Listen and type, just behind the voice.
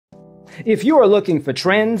If you are looking for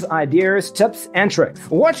trends, ideas, tips, and tricks,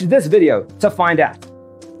 watch this video to find out.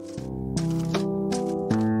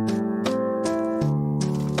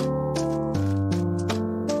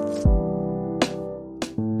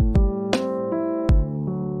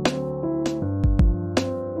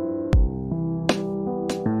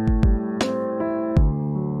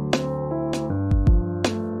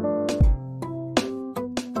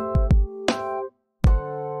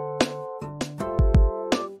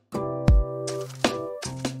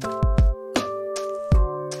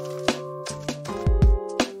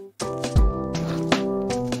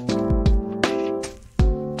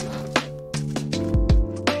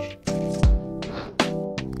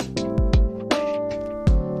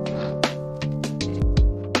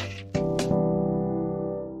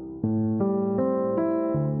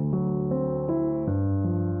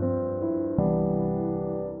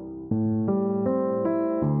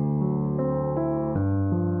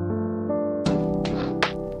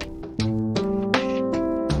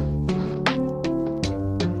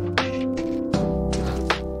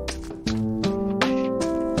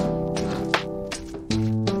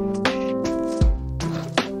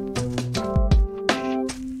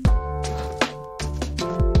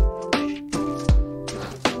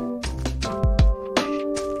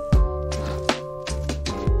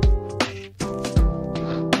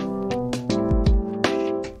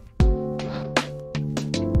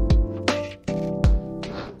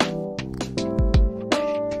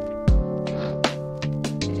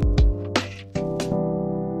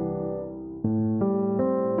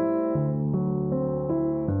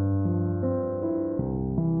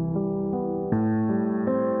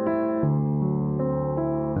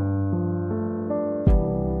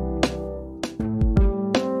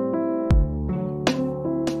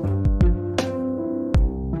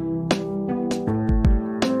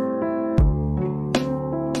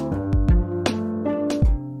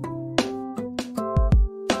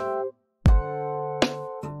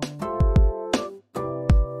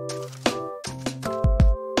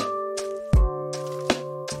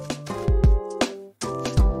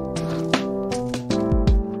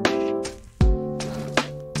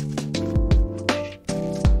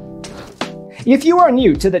 If you are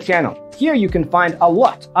new to the channel, here you can find a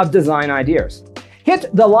lot of design ideas.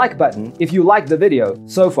 Hit the like button if you like the video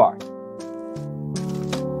so far.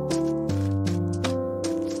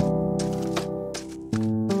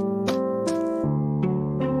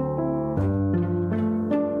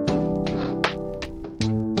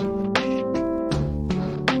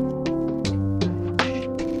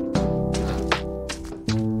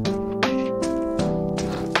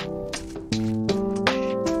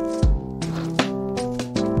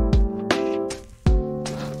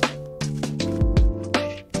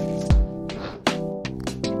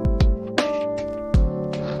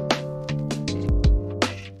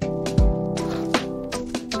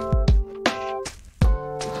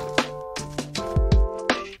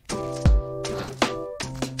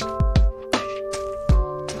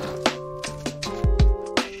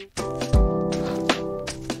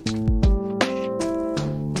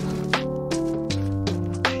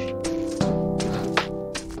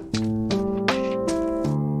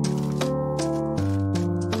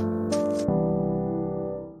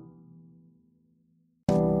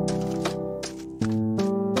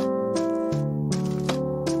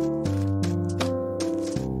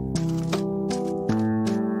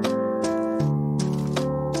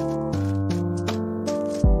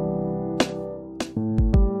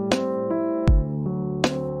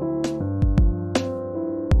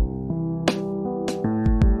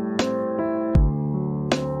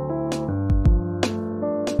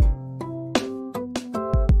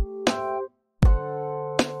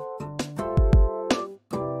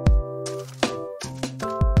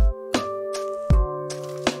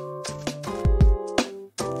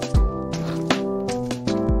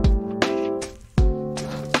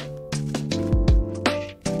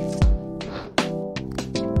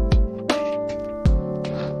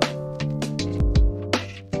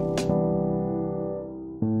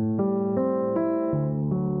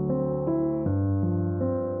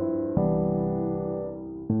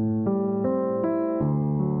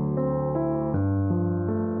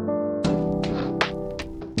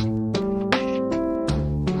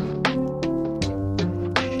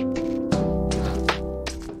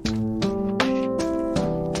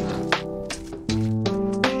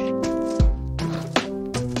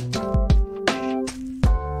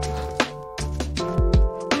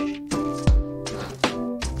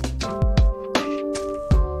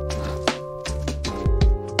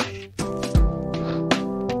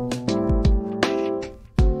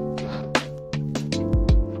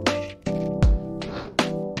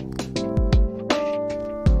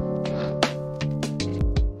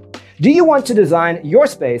 Do you want to design your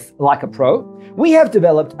space like a pro? We have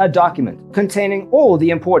developed a document containing all the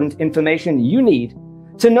important information you need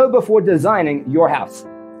to know before designing your house.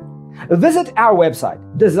 Visit our website,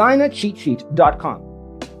 designercheatsheet.com.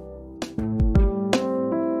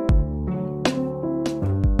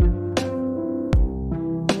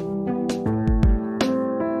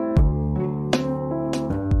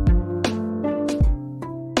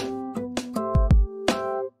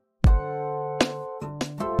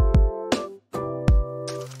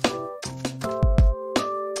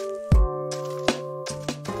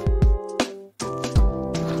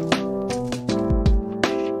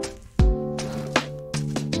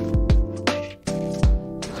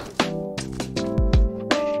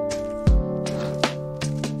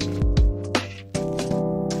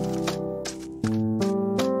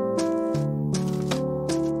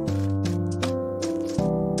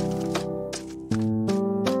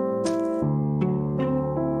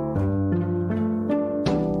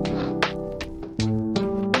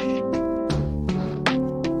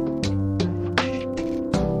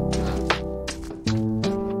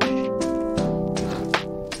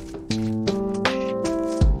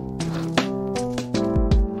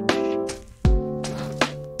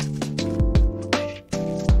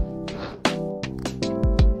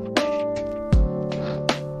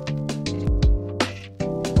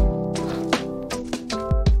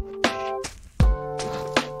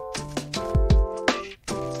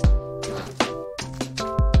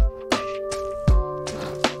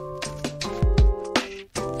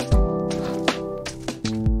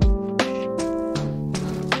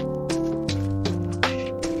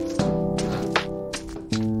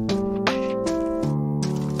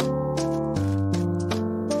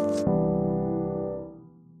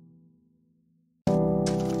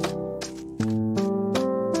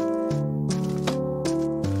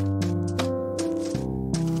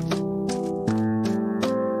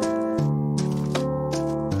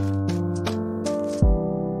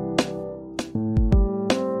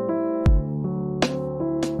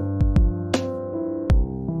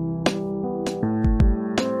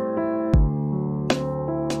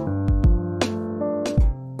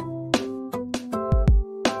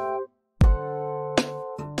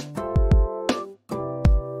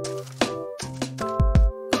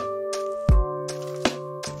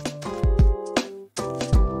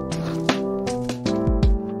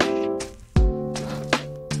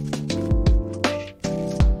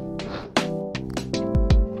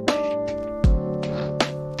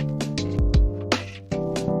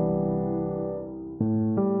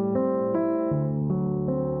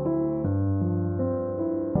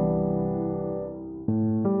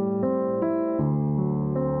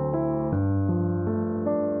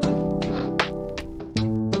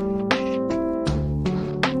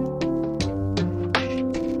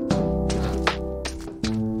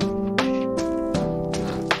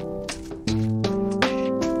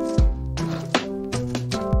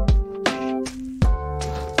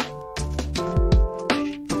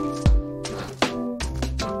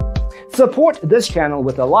 Support this channel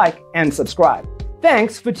with a like and subscribe.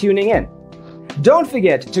 Thanks for tuning in. Don't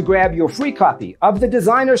forget to grab your free copy of the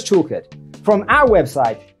Designer's Toolkit from our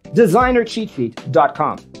website,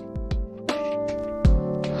 designercheatsheet.com.